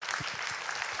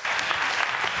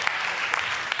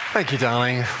Thank you,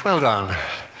 darling. Well done.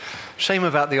 Shame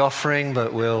about the offering,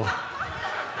 but we'll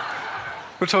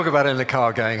talk about it in the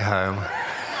car going home.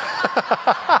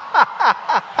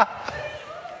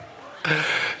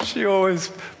 She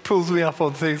always pulls me up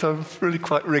on things. I'm really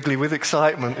quite wriggly with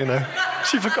excitement, you know.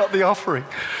 She forgot the offering.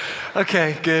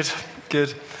 Okay, good.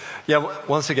 Yeah,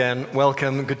 once again,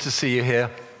 welcome. Good to see you here.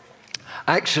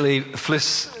 Actually,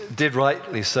 Fliss did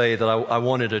rightly say that I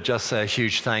wanted to just say a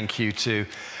huge thank you to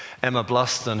Emma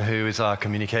Bluston, who is our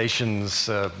communications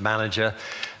manager,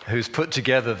 who's put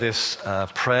together this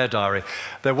prayer diary.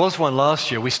 There was one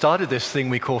last year. We started this thing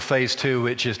we call Phase 2,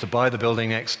 which is to buy the building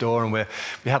next door, and we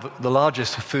have the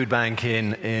largest food bank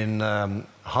in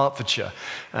Hertfordshire,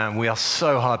 and we are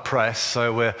so hard pressed.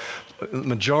 So the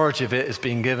majority of it is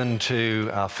being given to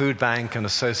our food bank and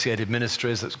associated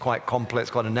ministries. It's quite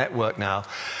complex, quite a network now.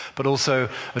 But also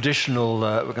additional,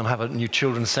 we're going to have a new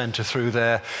children's centre through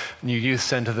there, new youth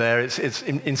centre there. It's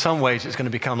in some ways, it's going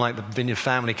to become like the Vineyard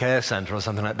Family Care Centre or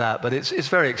something like that. But it's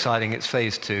very exciting. It's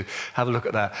Phase 2. Have a look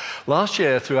at that. Last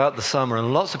year, throughout the summer,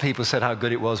 and lots of people said how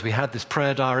good it was, we had this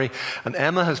prayer diary, and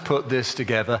Emma has put this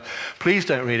together. Please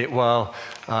don't read it while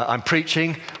I'm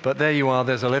preaching, but there you are.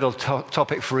 There's a little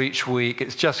topic for each week.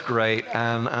 It's just great,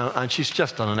 and she's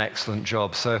just done an excellent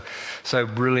job. So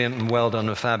brilliant and well done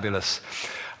and fabulous.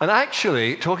 And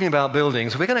actually, talking about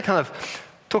buildings, we're going to kind of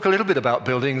talk a little bit about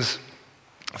buildings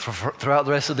throughout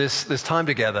the rest of this time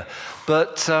together.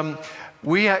 But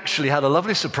we actually had a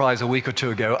lovely surprise a week or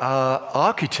two ago. Our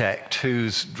architect,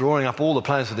 who's drawing up all the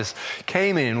plans for this,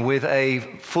 came in with a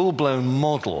full-blown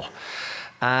model.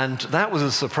 And that was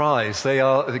a surprise. They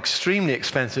are extremely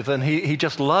expensive, and he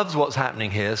just loves what's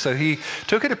happening here. So he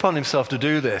took it upon himself to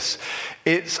do this.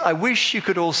 I wish you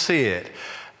could all see it.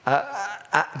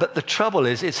 But the trouble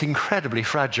is, it's incredibly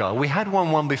fragile. We had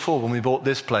one before when we bought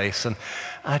this place, and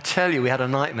I tell you, we had a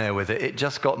nightmare with it. It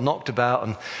just got knocked about,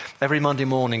 and every Monday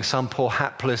morning, some poor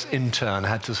hapless intern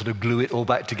had to sort of glue it all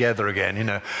back together again, you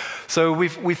know. So we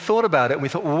thought about it, and we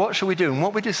thought, well, what should we do? And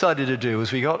what we decided to do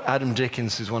was we got Adam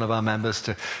Dickens, who's one of our members,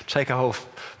 to take a whole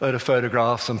load of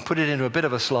photographs and put it into a bit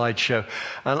of a slideshow.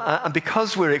 And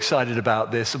because we're excited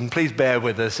about this, and please bear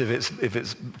with us if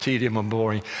it's tedium and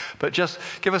boring, but just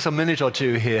give us a minute or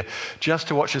two here just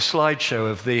to watch a slideshow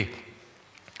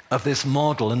of this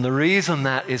model. And the reason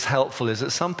that is helpful is that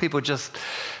some people just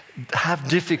have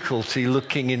difficulty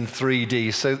looking in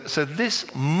 3D. So this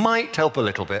might help a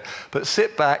little bit, but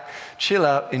sit back, chill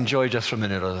out, enjoy just for a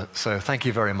minute or so. Thank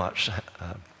you very much.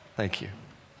 Thank you.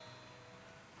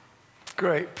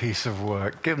 Great piece of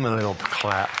work. Give them a little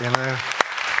clap, you know.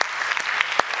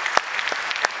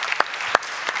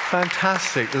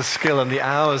 Fantastic, the skill and the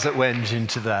hours that went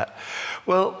into that.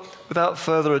 Well, without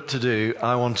further ado,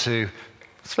 I want to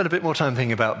spend a bit more time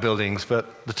thinking about buildings,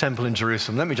 but the temple in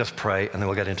Jerusalem. Let me just pray, and then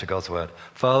we'll get into God's word.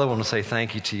 Father, I want to say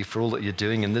thank you to you for all that you're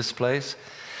doing in this place.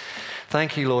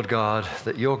 Thank you, Lord God,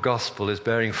 that your gospel is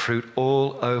bearing fruit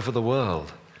all over the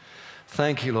world.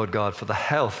 Thank you, Lord God, for the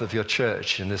health of your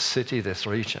church in this city, this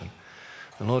region.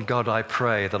 And Lord God, I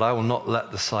pray that I will not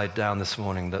let the side down this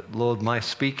morning, that, Lord, my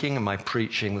speaking and my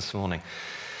preaching this morning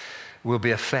will be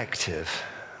effective.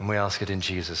 And we ask it in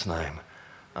Jesus' name.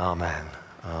 Amen.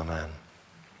 Amen.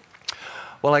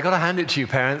 Well, I got to hand it to you,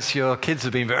 parents. Your kids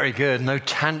have been very good. No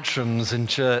tantrums in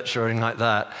church or anything like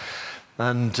that.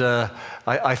 And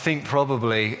I think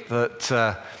probably that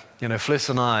Fliss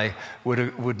and I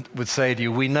would say to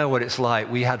you, we know what it's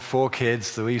like. We had 4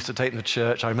 kids that we used to take them to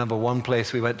church. I remember one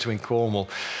place we went to in Cornwall.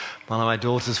 One of my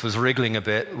daughters was wriggling a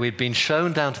bit. We'd been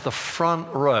shown down to the front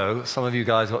row. Some of you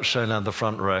guys got shown down the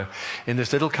front row in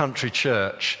this little country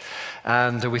church.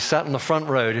 And we sat in the front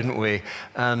row, didn't we?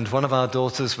 And one of our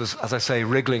daughters was, as I say,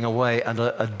 wriggling away. And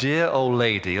a dear old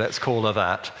lady, let's call her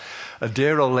that, a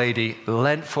dear old lady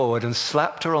leant forward and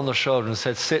slapped her on the shoulder and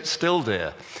said, "Sit still,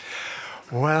 dear."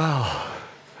 Well,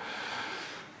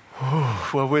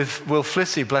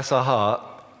 Flissy, bless her heart,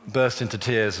 burst into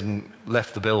tears and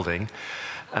left the building.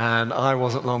 And I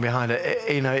wasn't long behind it.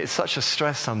 It's such a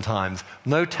stress sometimes.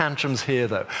 No tantrums here,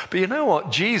 though. But you know what?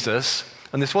 Jesus,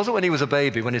 and this wasn't when he was a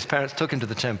baby, when his parents took him to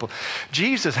the temple.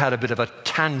 Jesus had a bit of a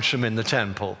tantrum in the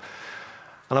temple.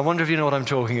 And I wonder if you know what I'm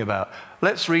talking about.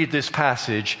 Let's read this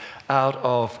passage out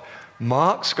of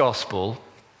Mark's Gospel.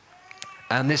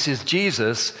 And this is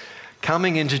Jesus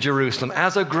coming into Jerusalem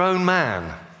as a grown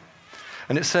man.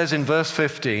 And it says in verse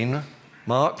 15,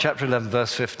 Mark chapter 11,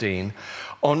 verse 15.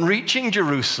 On reaching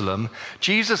Jerusalem,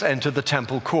 Jesus entered the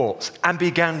temple courts and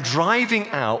began driving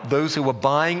out those who were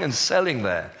buying and selling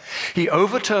there. He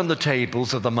overturned the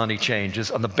tables of the money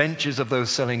changers and the benches of those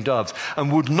selling doves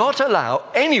and would not allow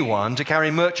anyone to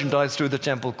carry merchandise through the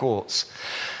temple courts.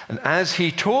 And as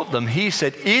he taught them, he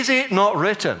said, "Is it not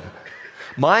written,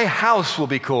 'My house will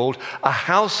be called a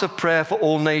house of prayer for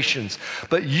all nations,'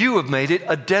 but you have made it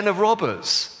a den of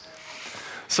robbers."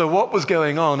 So what was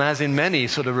going on, as in many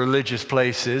sort of religious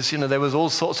places, there was all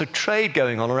sorts of trade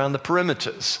going on around the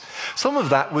perimeters. Some of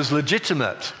that was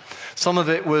legitimate. Some of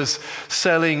it was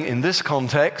selling, in this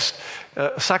context,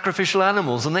 sacrificial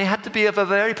animals, and they had to be of a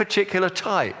very particular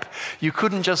type. You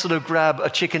couldn't just sort of grab a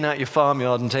chicken out your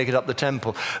farmyard and take it up the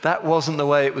temple. That wasn't the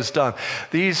way it was done.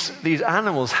 These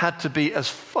animals had to be, as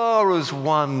far as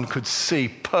one could see,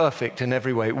 perfect in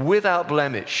every way, without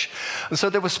blemish. And so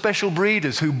there were special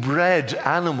breeders who bred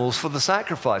animals for the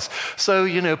sacrifice. So,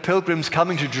 pilgrims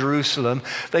coming to Jerusalem,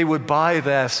 they would buy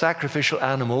their sacrificial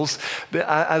animals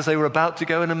as they were about to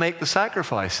go in and make the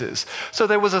sacrifices. So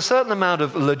there was a certain amount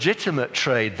of legitimate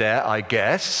trade there, I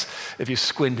guess, if you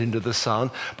squint into the sun,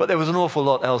 but there was an awful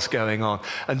lot else going on.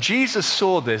 And Jesus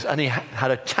saw this and he had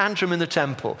a tantrum in the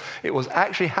temple. It was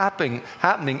actually happening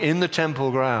in the temple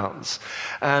grounds.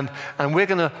 And we're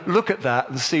going to look at that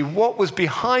and see what was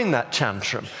behind that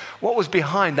tantrum, what was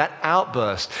behind that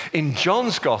outburst. In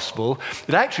John's gospel,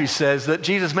 it actually says that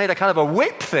Jesus made a kind of a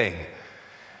whip thing.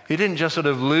 He didn't just sort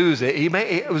of lose it.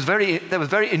 That was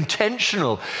very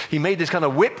intentional. He made this kind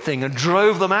of whip thing and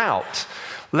drove them out.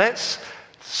 Let's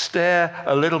stare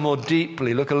a little more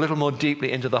deeply, look a little more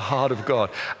deeply into the heart of God.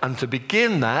 And to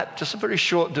begin that, just a very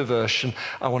short diversion,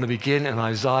 I want to begin in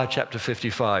Isaiah chapter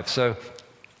 55. So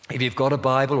if you've got a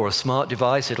Bible or a smart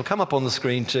device, it'll come up on the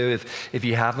screen too if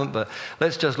you haven't, but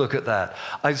let's just look at that.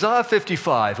 Isaiah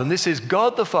 55, and this is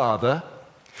God the Father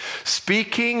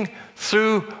speaking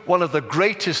through one of the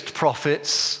greatest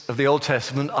prophets of the Old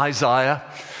Testament, Isaiah,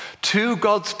 to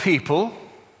God's people.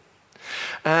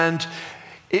 And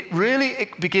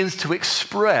it begins to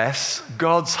express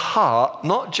God's heart,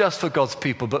 not just for God's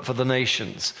people, but for the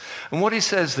nations. And what he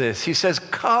says he says,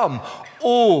 "Come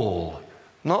all,"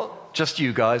 not just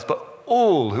you guys, but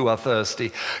all who are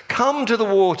thirsty, "come to the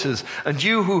waters, and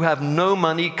you who have no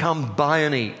money, come buy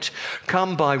and eat.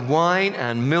 Come buy wine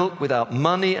and milk without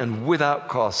money and without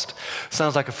cost."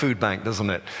 Sounds like a food bank, doesn't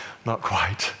it? Not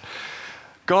quite.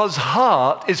 God's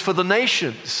heart is for the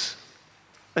nations.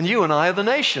 And you and I are the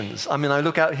nations. I mean, I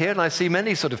look out here and I see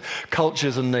many sort of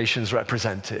cultures and nations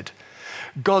represented.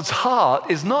 God's heart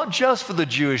is not just for the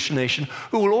Jewish nation,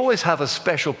 who will always have a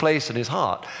special place in his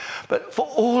heart, but for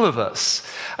all of us.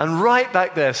 And right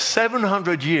back there,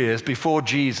 700 years before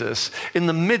Jesus, in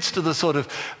the midst of the sort of,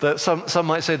 some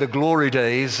might say the glory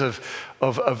days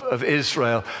of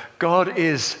Israel, God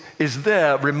is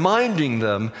there reminding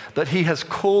them that he has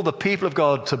called the people of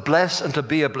God to bless and to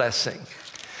be a blessing.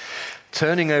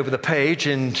 Turning over the page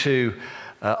into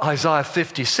Isaiah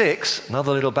 56,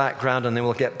 another little background, and then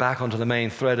we'll get back onto the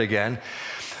main thread again.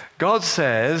 God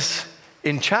says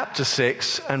in chapter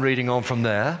 6, and reading on from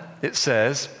there, it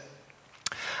says,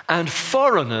 "And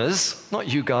foreigners," not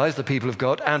you guys, the people of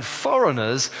God, "and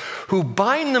foreigners who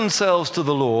bind themselves to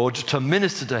the Lord to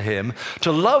minister to him,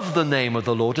 to love the name of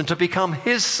the Lord and to become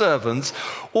his servants,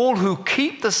 all who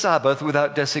keep the Sabbath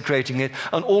without desecrating it,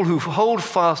 and all who hold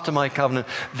fast to my covenant,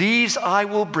 these I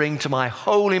will bring to my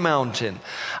holy mountain,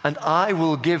 and I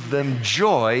will give them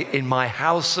joy in my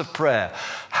house of prayer."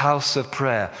 House of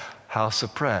prayer, house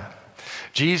of prayer.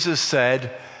 Jesus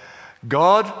said,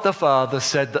 God the Father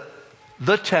said that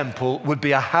the temple would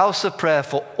be a house of prayer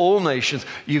for all nations.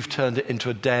 You've turned it into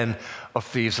a den of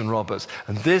thieves and robbers.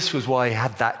 And this was why he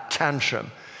had that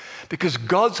tantrum. Because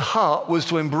God's heart was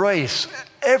to embrace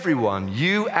everyone,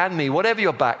 you and me, whatever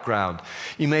your background.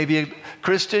 You may be a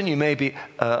Christian, you may be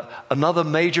another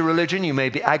major religion, you may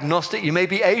be agnostic, you may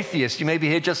be atheist, you may be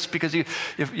here just because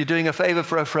you're doing a favor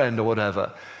for a friend or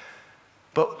whatever.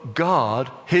 But God,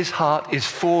 his heart is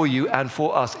for you and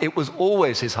for us. It was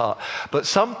always his heart. But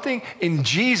something in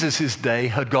Jesus' day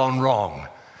had gone wrong.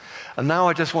 And now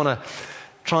I just want to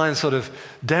try and sort of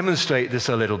demonstrate this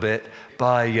a little bit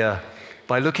by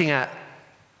looking at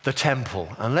the temple.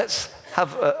 And let's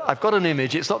have, I've got an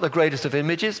image. It's not the greatest of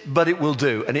images, but it will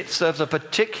do. And it serves a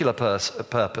particular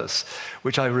purpose,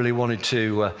 which I really wanted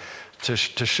to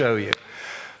show you.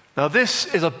 Now, this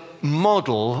is a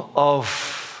model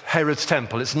of Herod's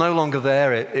temple. It's no longer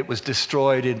there. It was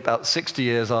destroyed in about 60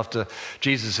 years after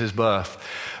Jesus' birth.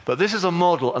 But this is a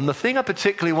model. And the thing I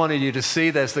particularly wanted you to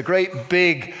see, there's the great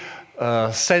big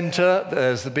center,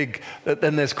 there's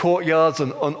then there's courtyards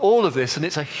and all of this, and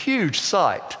it's a huge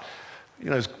site.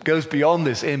 It goes beyond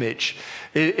this image.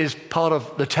 It is part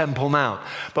of the Temple Mount.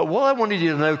 But what I wanted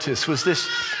you to notice was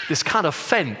this kind of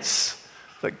fence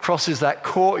that crosses that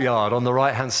courtyard on the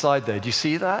right-hand side there. Do you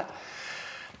see that?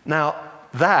 Now,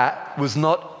 that was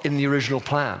not in the original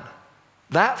plan.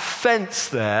 That fence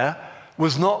there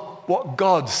was not what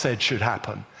God said should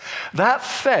happen. That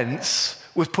fence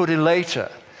was put in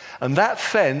later. And that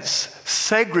fence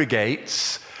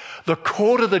segregates the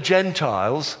court of the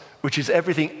Gentiles, which is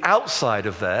everything outside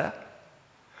of there,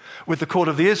 with the court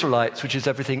of the Israelites, which is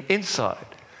everything inside.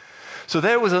 So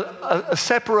there was a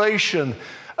separation,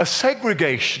 a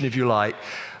segregation, if you like,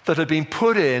 that had been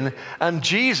put in, and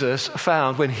Jesus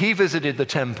found when he visited the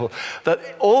temple that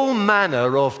all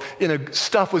manner of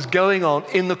stuff was going on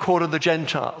in the court of the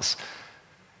Gentiles.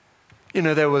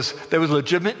 There was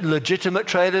legitimate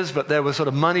traders, but there were sort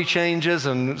of money changers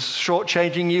and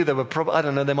shortchanging you. There were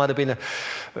there might have been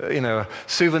a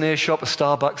souvenir shop, a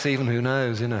Starbucks even, who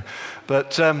knows,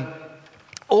 But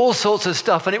all sorts of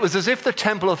stuff, and it was as if the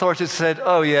temple authorities said,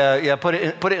 "Oh yeah, put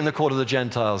it in the court of the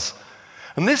Gentiles."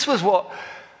 And this was what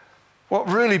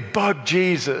really bugged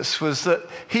Jesus, was that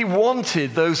he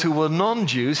wanted those who were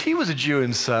non-Jews. He was a Jew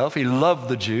himself. He loved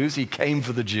the Jews. He came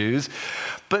for the Jews.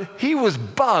 But he was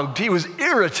bugged. He was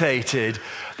irritated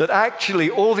that actually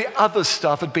all the other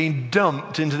stuff had been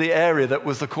dumped into the area that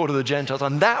was the court of the Gentiles.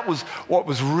 And that was what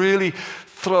was really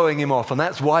throwing him off. And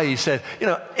that's why he said,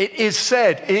 it is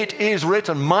said, it is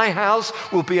written, my house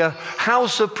will be a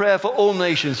house of prayer for all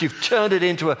nations. You've turned it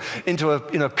into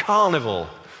a carnival.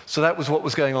 So that was what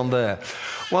was going on there.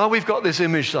 While we've got this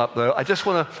image up, though, I just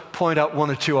want to point out one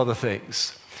or two other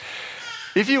things.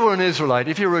 If you were an Israelite,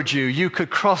 if you were a Jew, you could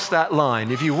cross that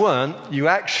line. If you weren't, you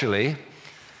actually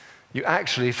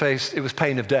faced, it was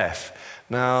pain of death.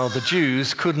 Now, the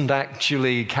Jews couldn't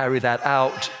actually carry that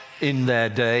out in their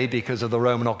day because of the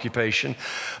Roman occupation,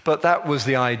 but that was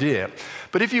the idea.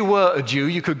 But if you were a Jew,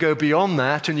 you could go beyond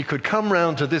that and you could come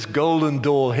round to this golden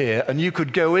door here and you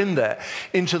could go in there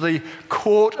into the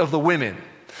court of the women.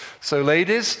 So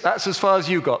ladies, that's as far as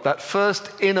you got, that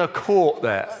first inner court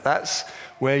there. That's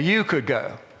where you could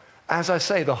go. As I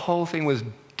say, the whole thing was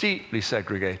deeply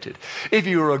segregated. If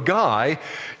you were a guy,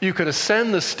 you could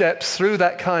ascend the steps through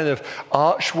that kind of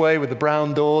archway with the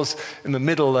brown doors in the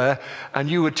middle there, and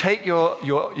you would take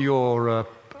your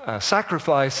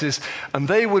sacrifices, and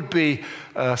they would be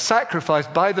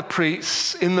sacrificed by the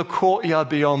priests in the courtyard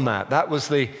beyond that. That was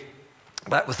the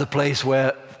place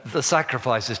where the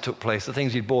sacrifices took place, the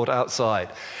things you'd bought outside.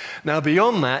 Now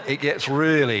beyond that, it gets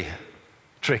really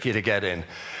tricky to get in.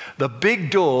 The big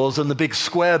doors and the big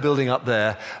square building up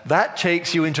there, that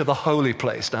takes you into the holy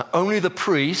place. Now, only the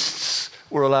priests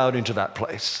were allowed into that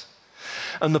place.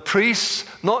 And the priests,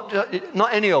 not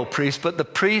any old priest, but the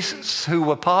priests who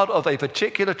were part of a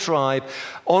particular tribe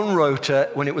on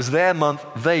rota, when it was their month,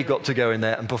 they got to go in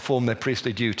there and perform their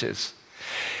priestly duties.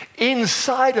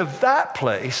 Inside of that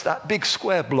place, that big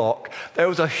square block, there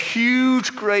was a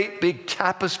huge, great big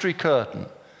tapestry curtain,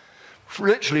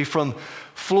 literally from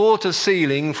floor to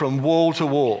ceiling, from wall to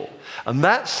wall. And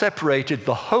that separated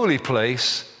the holy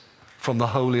place from the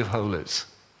Holy of Holies.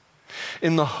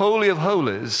 In the Holy of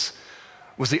Holies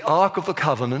was the Ark of the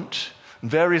Covenant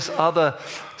and various other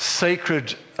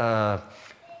sacred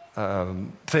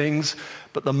things.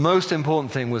 But the most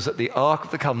important thing was that the Ark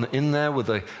of the Covenant, in there with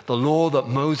the law that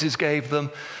Moses gave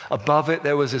them. Above it,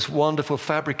 there was this wonderful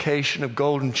fabrication of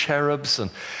golden cherubs.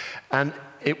 And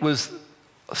it was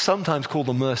sometimes called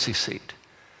the mercy seat.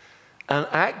 And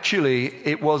actually,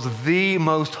 it was the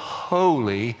most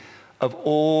holy of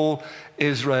all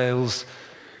Israel's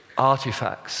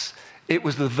artifacts. It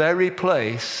was the very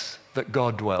place that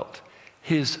God dwelt.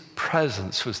 His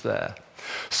presence was there.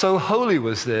 So holy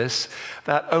was this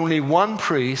that only one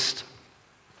priest,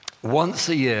 once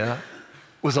a year,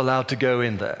 was allowed to go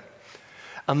in there.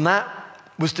 And that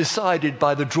was decided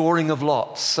by the drawing of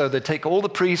lots. So they'd take all the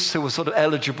priests who were sort of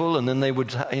eligible, and then they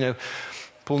would,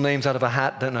 pull names out of a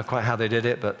hat. Don't know quite how they did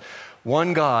it, but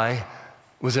one guy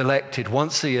was elected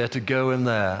once a year to go in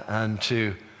there and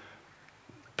to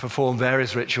perform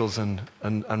various rituals and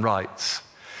rites.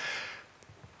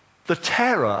 The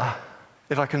terror,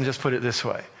 if I can just put it this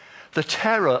way, the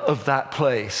terror of that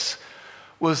place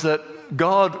was that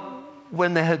God,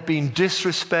 when there had been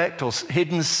disrespect or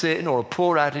hidden sin or a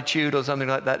poor attitude or something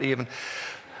like that even,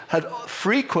 had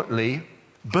frequently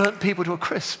burnt people to a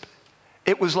crisp.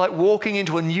 It was like walking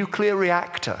into a nuclear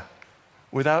reactor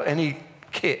without any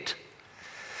kit.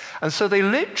 And so they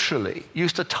literally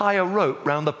used to tie a rope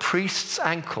round the priest's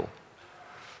ankle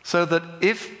so that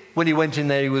if when he went in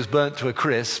there, he was burnt to a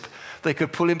crisp, they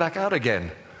could pull him back out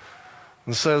again.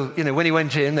 And so, when he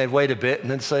went in, they'd wait a bit and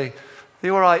then say, "Are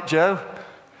you all right, Joe?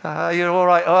 You're all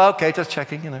right? Oh, okay, just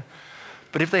checking,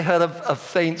 But if they heard a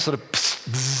faint sort of psst,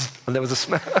 bzz, and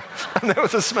there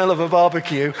was a smell of a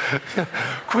barbecue,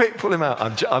 quick, pull him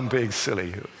out. I'm being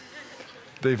silly.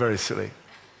 Being very silly.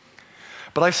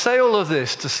 But I say all of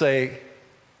this to say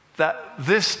that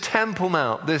this Temple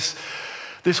Mount, this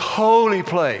holy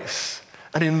place,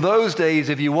 and in those days,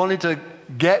 if you wanted to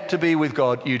get to be with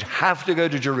God, you'd have to go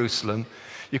to Jerusalem.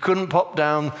 You couldn't pop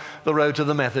down the road to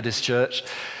the Methodist church.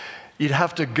 You'd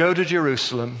have to go to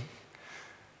Jerusalem.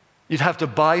 You'd have to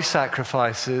buy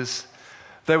sacrifices.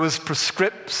 There was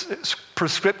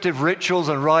prescriptive rituals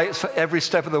and rites for every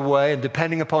step of the way, and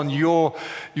depending upon who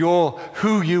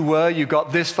you were, you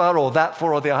got this far or that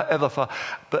far or the other far.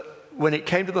 But when it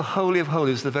came to the Holy of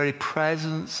Holies, the very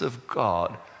presence of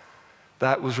God,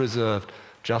 that was reserved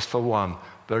just for one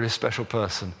very special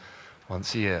person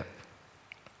once a year.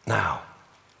 Now,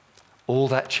 all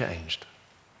that changed.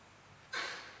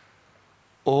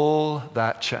 All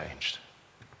that changed.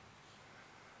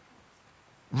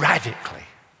 Radically,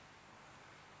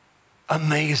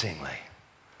 amazingly,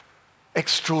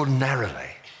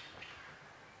 extraordinarily.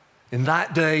 In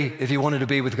that day, if you wanted to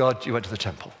be with God, you went to the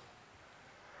temple.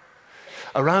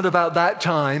 Around about that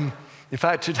time, in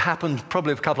fact, it happened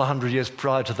probably a couple of hundred years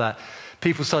prior to that,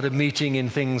 people started meeting in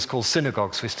things called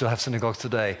synagogues. We still have synagogues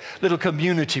today. Little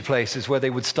community places where they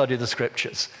would study the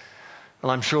scriptures.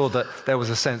 And I'm sure that there was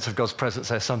a sense of God's presence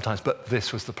there sometimes, but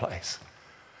this was the place.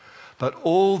 But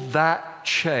all that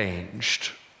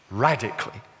changed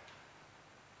radically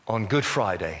on Good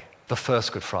Friday, the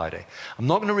first Good Friday. I'm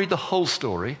not going to read the whole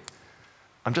story.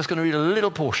 I'm just going to read a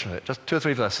little portion of it, just 2 or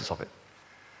 3 verses of it.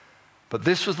 But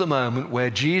this was the moment where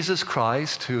Jesus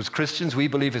Christ, who as Christians we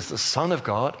believe is the Son of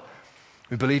God,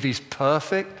 we believe he's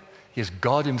perfect, he is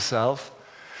God himself.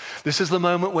 This is the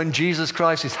moment when Jesus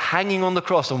Christ is hanging on the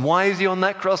cross. And why is he on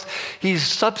that cross? He's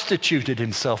substituted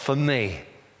himself for me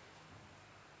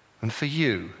and for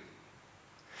you.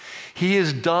 He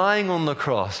is dying on the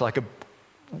cross like a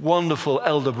wonderful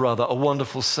elder brother, a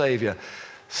wonderful Savior,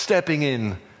 stepping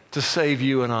in to save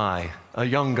you and I, a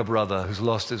younger brother who's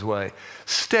lost his way,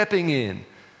 stepping in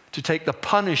to take the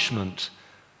punishment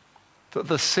for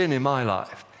the sin in my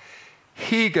life.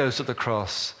 He goes to the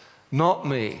cross, not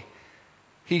me.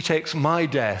 He takes my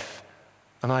death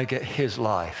and I get his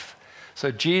life.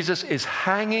 So Jesus is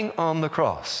hanging on the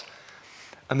cross.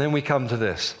 And then we come to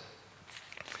this.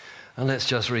 And let's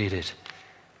just read it.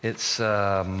 It's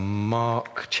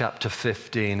Mark chapter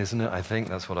 15, isn't it? I think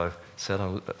that's what I've said.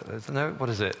 No, what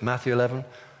is it? Matthew 11?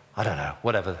 I don't know,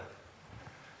 whatever.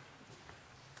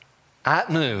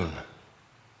 At noon,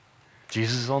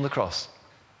 Jesus is on the cross.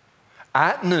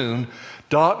 At noon,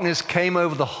 darkness came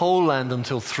over the whole land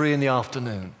until 3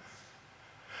 p.m.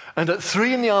 And at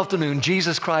 3 p.m,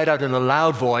 Jesus cried out in a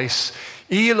loud voice,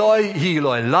 "Eloi,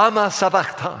 Eloi, lama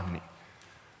sabachthani,"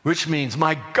 which means,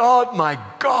 my God,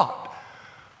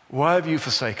 why have you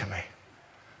forsaken me?"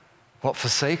 What,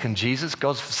 forsaken Jesus?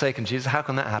 God's forsaken Jesus? How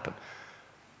can that happen?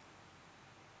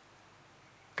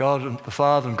 God the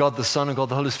Father and God the Son and God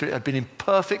the Holy Spirit had been in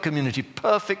perfect community,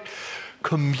 perfect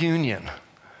communion,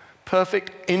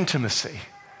 perfect intimacy.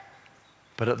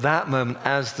 But at that moment,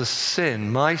 as the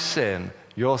sin, my sin,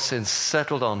 your sin,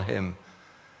 settled on him,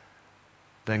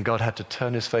 then God had to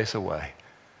turn his face away.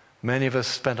 Many of us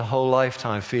spent a whole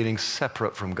lifetime feeling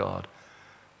separate from God,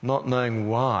 not knowing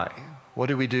why. What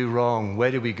did we do wrong?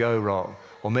 Where did we go wrong?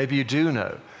 Or maybe you do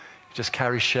know. You just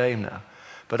carry shame now.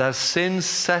 But as sin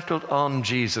settled on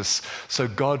Jesus, so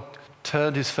God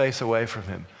turned his face away from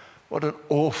him. What an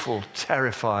awful,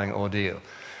 terrifying ordeal.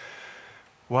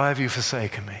 Why have you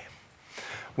forsaken me?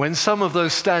 When some of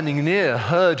those standing near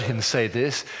heard him say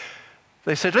this,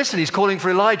 they said, "Listen, he's calling for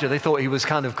Elijah." They thought he was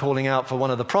kind of calling out for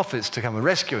one of the prophets to come and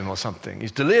rescue him or something.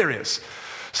 He's delirious.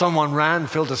 Someone ran,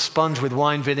 filled a sponge with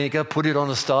wine vinegar, put it on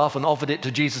a staff and offered it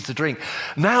to Jesus to drink.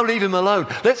 "Now leave him alone.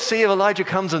 Let's see if Elijah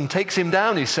comes and takes him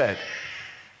down," he said.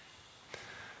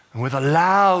 And with a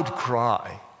loud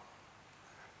cry,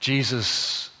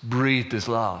 Jesus breathed his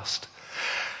last.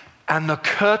 And the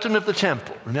curtain of the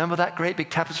temple, remember that great big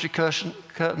tapestry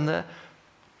curtain there?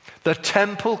 The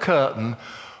temple curtain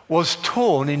was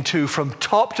torn in two from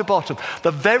top to bottom.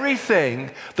 The very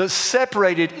thing that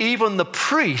separated even the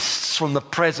priests from the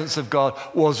presence of God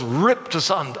was ripped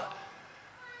asunder.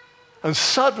 And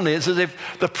suddenly it's as if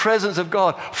the presence of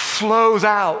God flows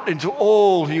out into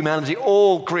all humanity,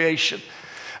 all creation.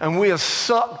 And we are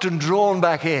sucked and drawn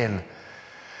back in.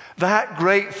 That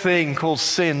great thing called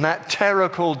sin, that terror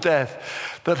called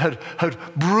death, that had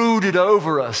brooded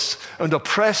over us and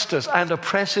oppressed us and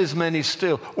oppresses many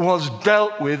still was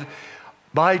dealt with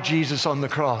by Jesus on the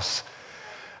cross.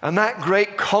 And that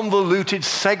great convoluted,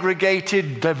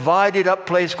 segregated, divided up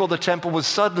place called the temple was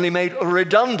suddenly made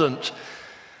redundant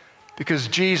because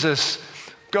Jesus,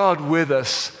 God with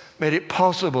us, made it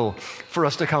possible for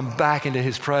us to come back into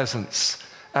his presence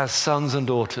as sons and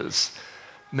daughters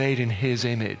made in his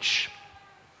image.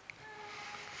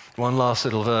 One last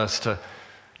little verse to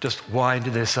just wind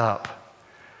this up.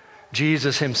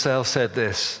 Jesus himself said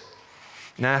this,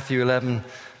 Matthew 11,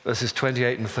 verses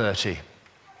 28 and 30.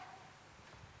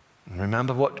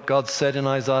 Remember what God said in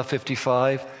Isaiah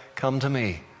 55? Come to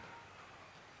me,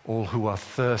 all who are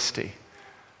thirsty,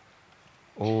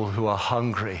 all who are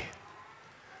hungry.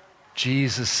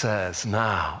 Jesus says,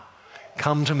 now,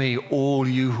 come to me, all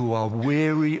you who are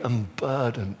weary and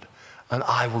burdened, and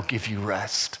I will give you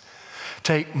rest.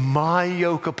 Take my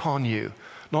yoke upon you,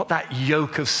 not that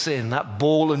yoke of sin, that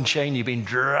ball and chain you've been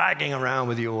dragging around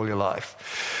with you all your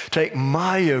life. Take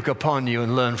my yoke upon you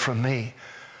and learn from me,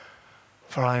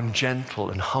 for I am gentle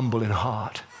and humble in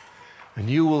heart, and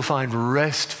you will find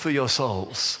rest for your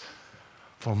souls.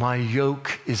 For my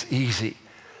yoke is easy,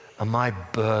 and my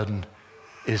burden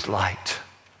is light.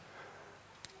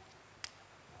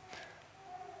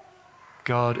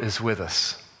 God is with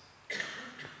us.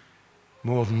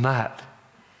 More than that,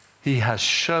 he has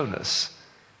shown us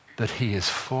that he is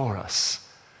for us.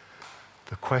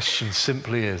 The question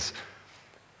simply is,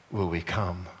 will we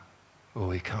come? Will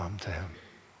we come to him?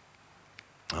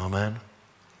 Amen.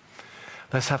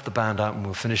 Let's have the band out and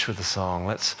we'll finish with the song.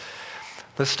 Let's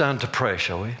stand to pray,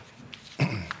 shall we?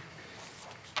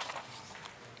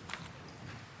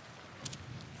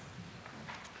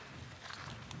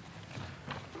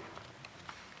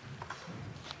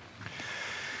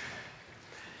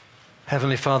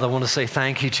 Heavenly Father, I want to say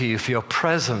thank you to you for your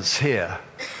presence here.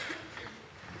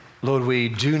 Lord, we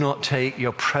do not take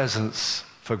your presence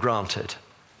for granted.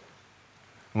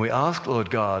 And we ask, Lord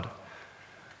God,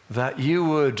 that you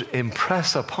would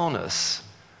impress upon us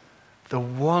the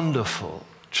wonderful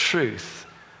truth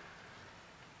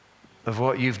of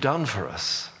what you've done for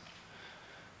us.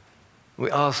 We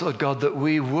ask, Lord God, that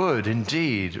we would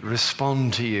indeed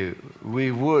respond to you. We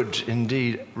would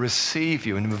indeed receive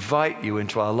you and invite you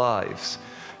into our lives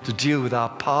to deal with our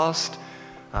past,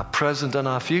 our present, and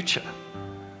our future.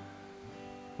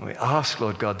 We ask,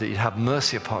 Lord God, that you'd have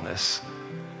mercy upon us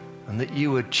and that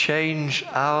you would change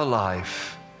our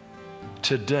life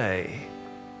today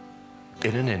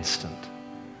in an instant.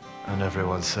 And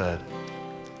everyone said,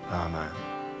 Amen.